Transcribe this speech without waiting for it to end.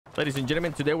Ladies and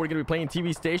gentlemen, today we're going to be playing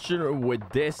TV Station with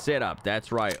this setup.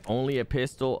 That's right. Only a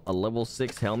pistol, a level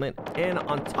 6 helmet, and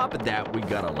on top of that, we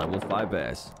got a level 5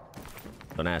 vest.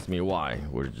 Don't ask me why.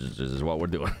 This is what we're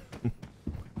doing.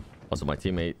 Also, my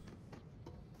teammate.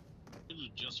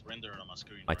 Just render it on my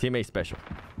screen. My teammate special.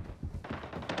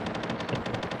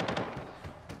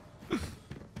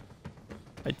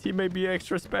 My teammate be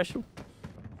extra special.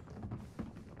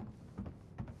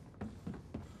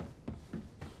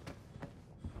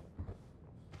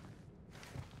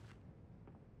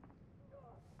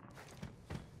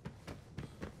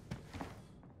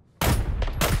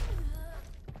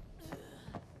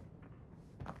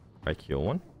 I kill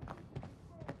one.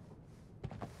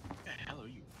 What the hell are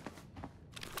you?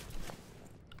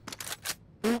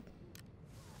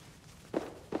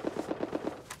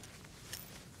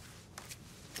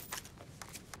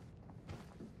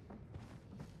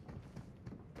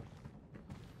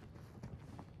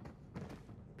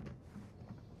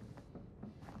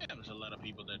 Yeah, there's a lot of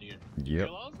people that here. Yep.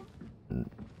 Kill all of them?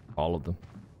 All of them.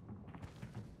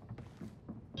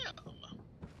 Yeah.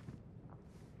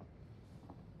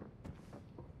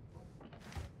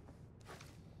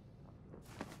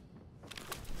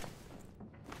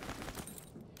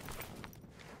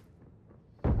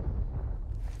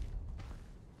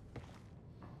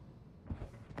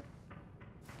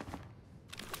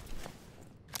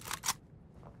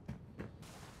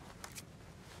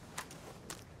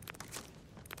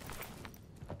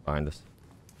 Behind us.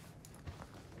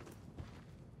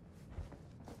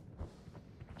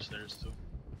 Stairs too.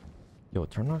 Yo,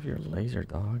 turn off your laser,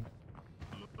 dog.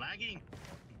 I'm lagging.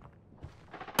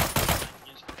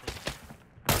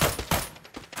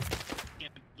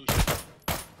 Can't do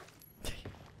shit.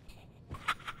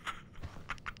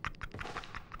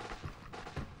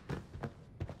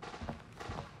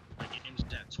 My game's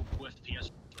at 2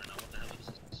 FPS right now. What the hell is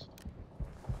this?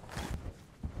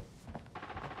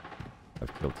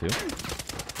 I've killed 2.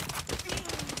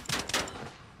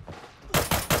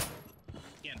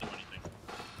 Can't do anything.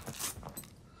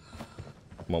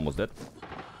 I'm almost dead.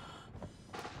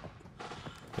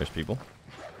 There's people.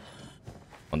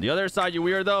 On the other side, you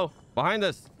weirdo. Behind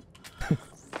us. I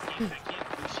can't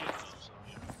do shit though, so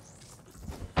yeah.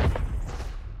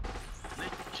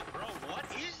 Bro, what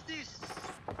is this?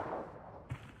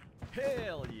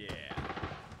 Hell yeah.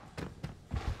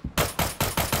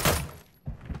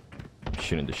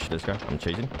 Shooting this guy. I'm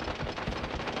chasing.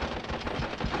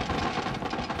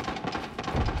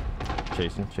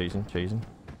 Chasing.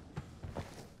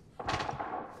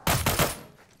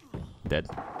 Dead.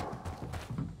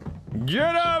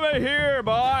 Get over here,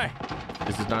 boy!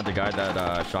 This is not the guy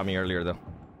that shot me earlier, though.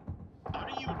 How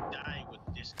do you die with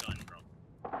this gun, bro?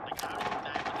 Like, how do you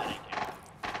die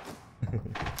with that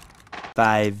AK?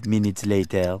 5 minutes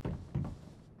later.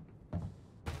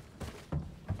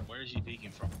 Where is he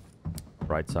peeking from?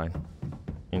 Right side.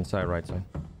 Inside right side.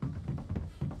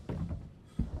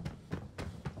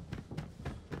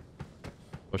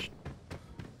 Push.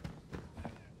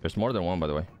 There's more than one, by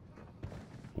the way.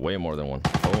 Way more than one.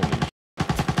 Holy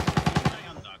I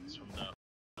undocked from the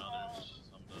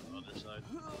other side.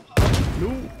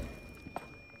 no.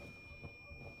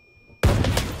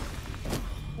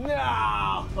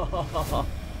 No!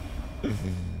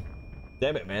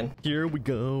 Damn it, man. Here we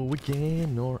go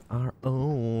again on our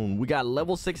own. We got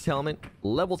level 6 helmet,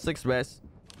 level 6 vest,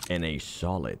 and a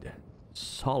solid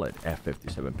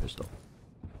F57 pistol.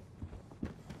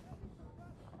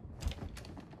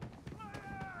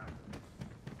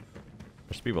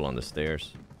 There's people on the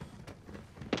stairs.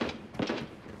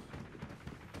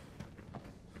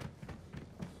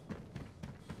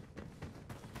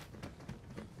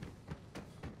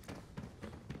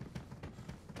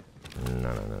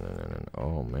 No.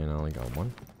 Oh man, I only got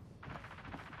one.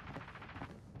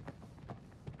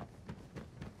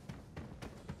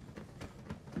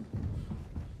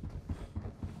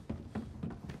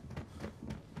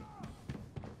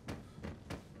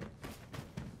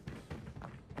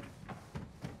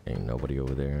 Ain't nobody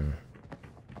over there.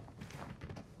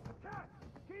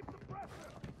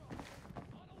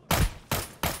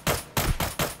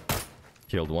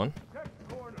 Killed one.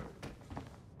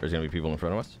 There's gonna be people in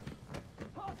front of us.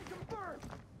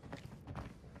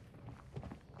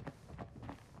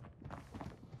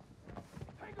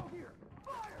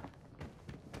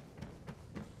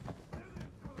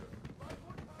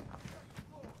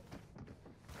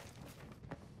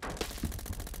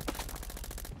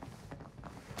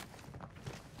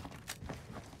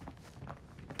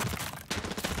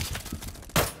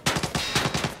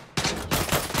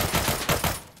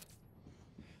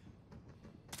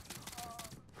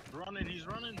 Running, he's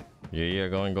running. Yeah,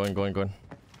 going.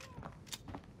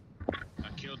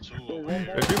 Oh, There's one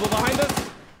more. There's people behind us.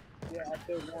 Yeah, I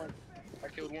killed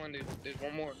one. There's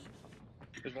one more.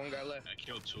 There's one guy left. I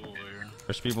killed 2 over here.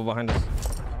 There's people behind us.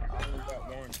 I only got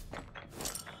one.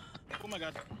 Oh my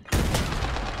god.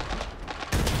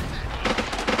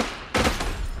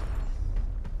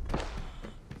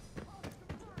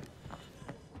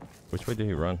 Which way did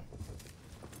he run?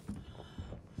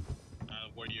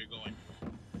 Where you're going?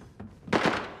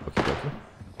 Okay, okay.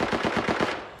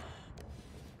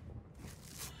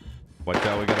 Watch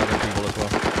out, we got other people as well.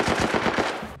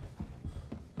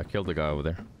 I killed the guy over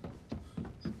there.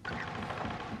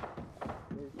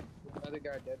 There's another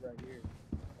guy dead right here.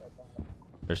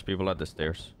 There's people at the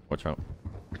stairs. Watch out.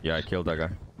 Yeah, I killed that guy.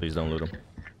 Please don't loot him.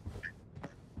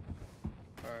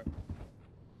 Alright.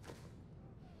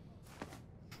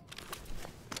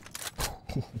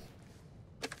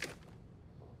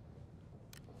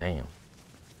 Damn. You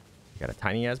got a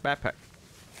tiny ass backpack.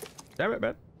 Damn it,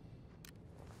 man.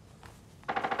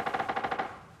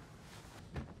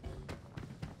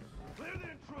 Clear the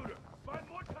intruder. Find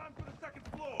more time for the second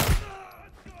floor. Let's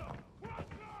go.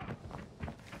 Let's go.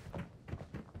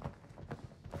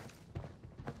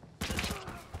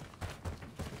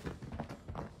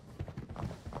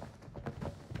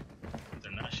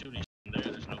 They're not shooting in there.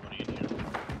 There's nobody in here.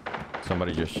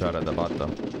 Somebody just shot at the bot though.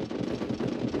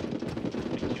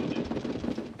 I killed it.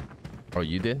 Oh,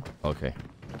 you did? Okay.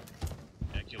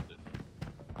 Yeah, I killed it.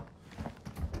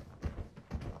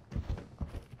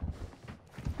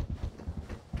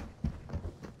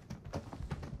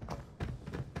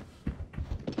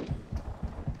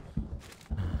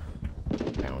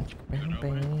 Bam,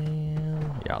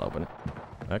 bam. Yeah, I'll open it.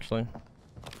 Actually,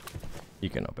 you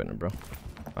can open it, bro.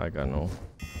 I got no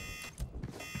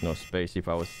space if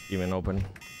I was even opening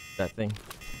that thing.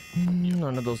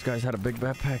 None of those guys had a big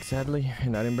backpack, sadly,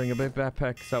 and I didn't bring a big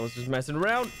backpack because I was just messing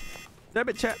around. Damn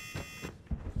it, chat.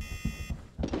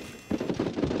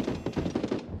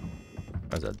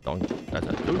 That's a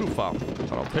doo-doo foul,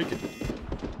 but I'll take it.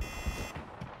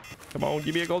 Come on,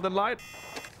 give me a golden light.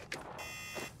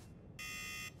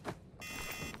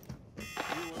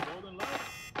 You want golden light?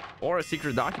 Or a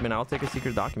secret document. I'll take a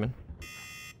secret document.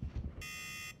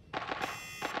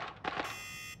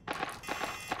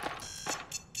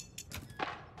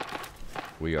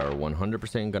 We are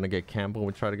 100% gonna get camped when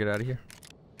we try to get out of here.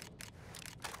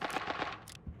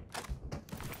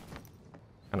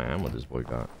 What kind of ammo this boy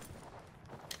got?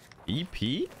 EP?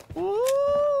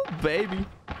 Ooh, baby.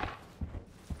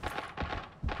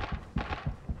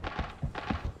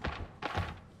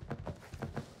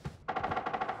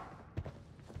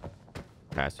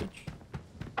 Passage.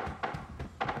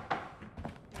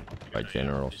 By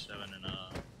generals. F57 and,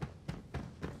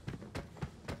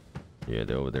 Yeah,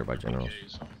 they're over there by generals. okay,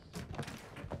 so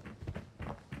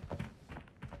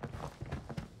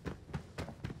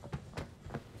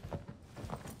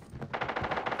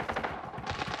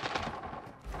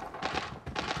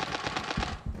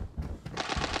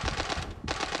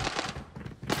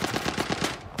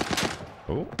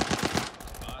Oh,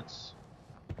 bots.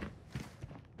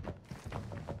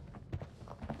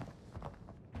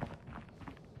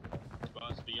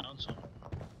 Bots beyond some.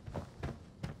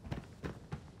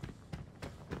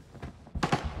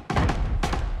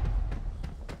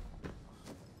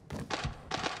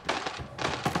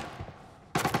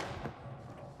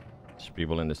 there's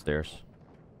people in the stairs.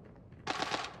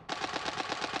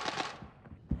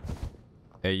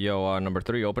 Hey, yo, number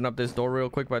 3, open up this door real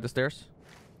quick by the stairs.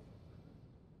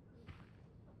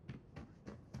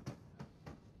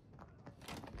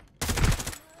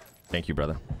 Thank you,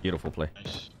 brother. Beautiful play.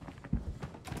 Nice.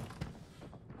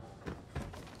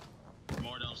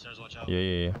 More downstairs, watch out. Yeah,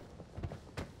 yeah, yeah.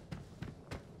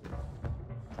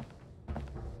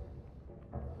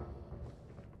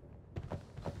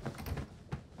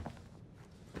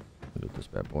 Loot this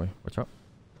bad boy. Watch out.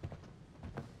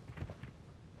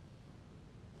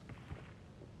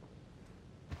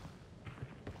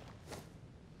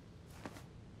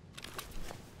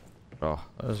 Oh,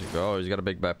 there you go. He's got a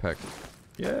big backpack.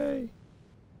 Yay.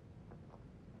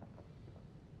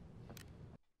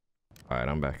 Alright,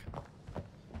 I'm back.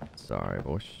 Sorry,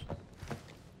 boys.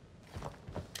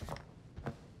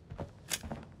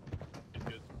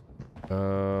 Good.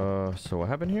 So what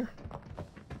happened here?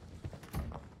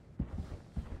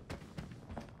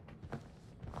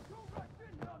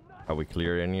 Have we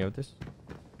cleared any of this?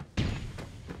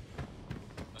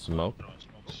 Smoke? Throwing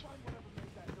smokes.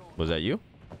 Was that you?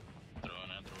 Throwing,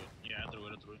 I threw it. Yeah, I threw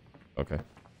it. Okay.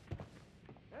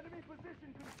 Enemy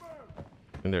position confirmed.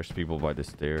 And there's people by the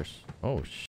stairs. Oh,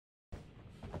 sh.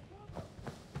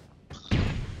 Didn't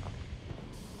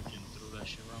throw that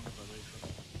shit wrong, but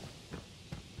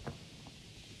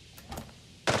they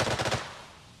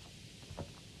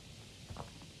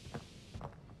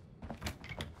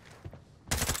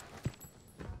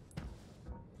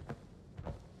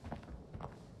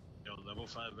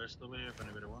 5 vest over here if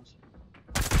anybody wants.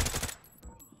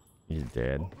 He's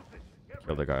dead.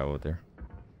 Kill the guy over there.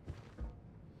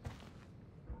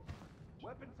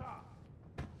 Weapons hot.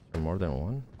 Is there more than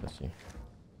one? Let's see.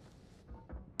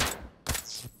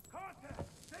 Contact.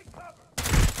 Take cover.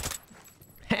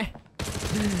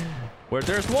 Where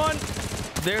there's one,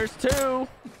 there's two.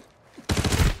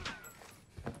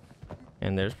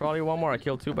 And there's probably one more. I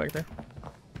killed 2 back there.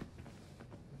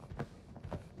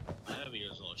 My heavy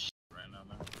is all shit right now,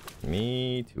 man.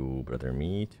 Me too, brother.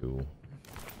 Me too.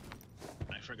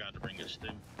 I forgot to bring a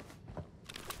stim.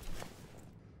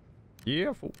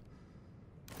 Yeah, fool.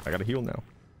 I gotta heal now.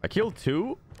 I killed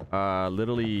 2.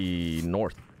 Literally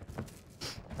north.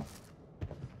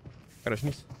 I gotta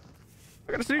sneeze.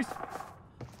 I gotta sneeze.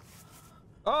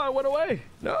 Oh, it went away.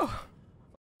 No.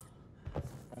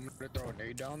 I'm gonna throw a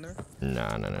nade down there.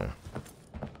 Nah. I'm gonna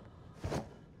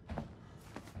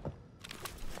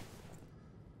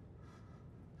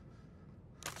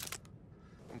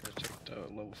take the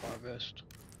level 5 vest.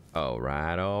 All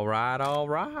right.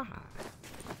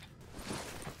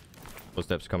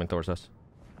 Footsteps coming towards us.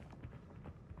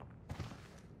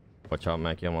 Watch out,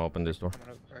 Mackie. I'm gonna open this door. I'm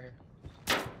gonna right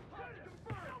here.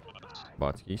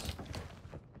 Botskis.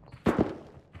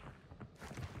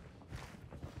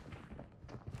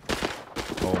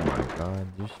 Oh my god,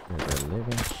 you scared the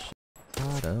living shit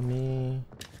out of me.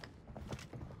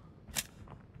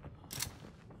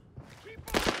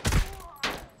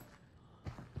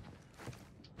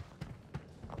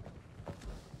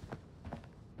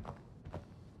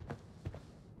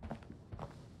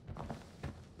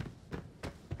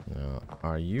 Now,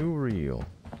 are you real?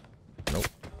 Nope,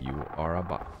 you are a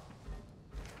bot.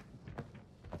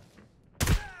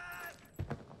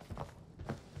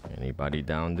 Anybody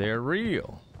down there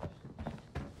real?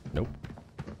 Nope.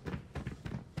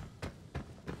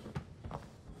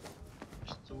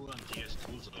 There's 2 on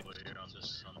GS2s over here on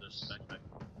this backpack.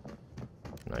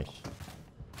 Nice.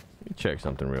 Let me check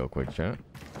something real quick, chat.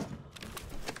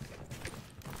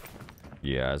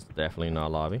 Yeah, it's definitely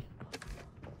not lobby.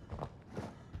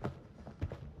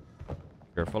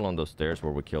 Careful on those stairs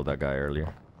where we killed that guy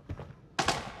earlier.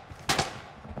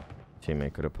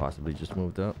 Teammate could have possibly just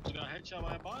moved up. You got a headshot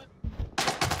by a bot?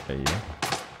 Hey, yeah.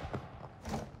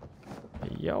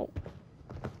 Hey, yo.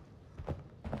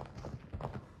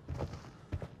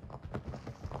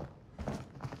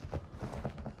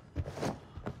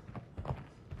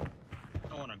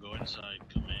 I want to go inside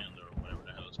command or whatever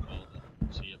the hell it's called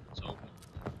and see if it's open.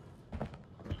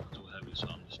 I'm too heavy, so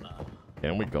I'm just not.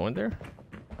 Can we go in there?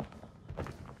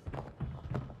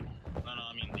 No,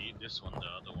 I mean this one, the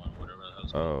other one, whatever the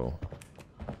hell's Oh. called.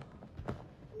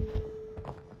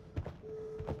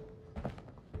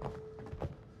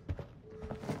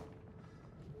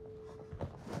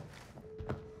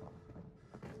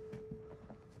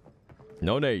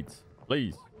 No nades,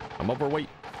 please. I'm overweight.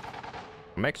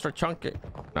 I'm extra chunky.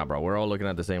 Nah, bro, we're all looking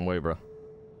at the same way, bro.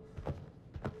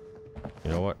 You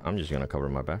know what? I'm just gonna cover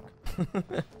my back.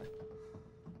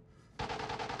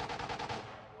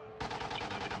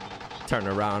 Turn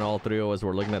around, all 3 of us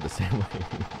were looking at the same way.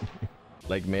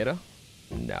 Leg meta?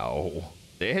 No.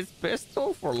 This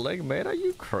pistol for leg meta?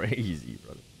 You crazy,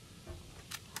 brother.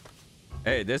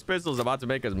 Hey, this pistol's about to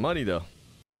make us money, though.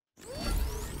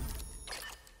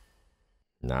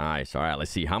 Nice. All right, let's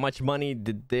see. How much money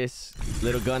did this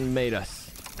little gun made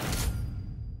us?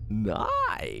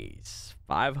 Nice.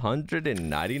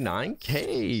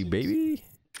 599K, baby.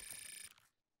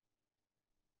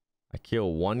 I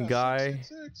kill one guy.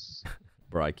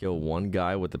 Bro, I kill one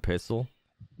guy with the pistol.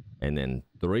 And then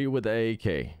 3 with the AK.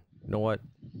 You know what?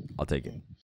 I'll take it.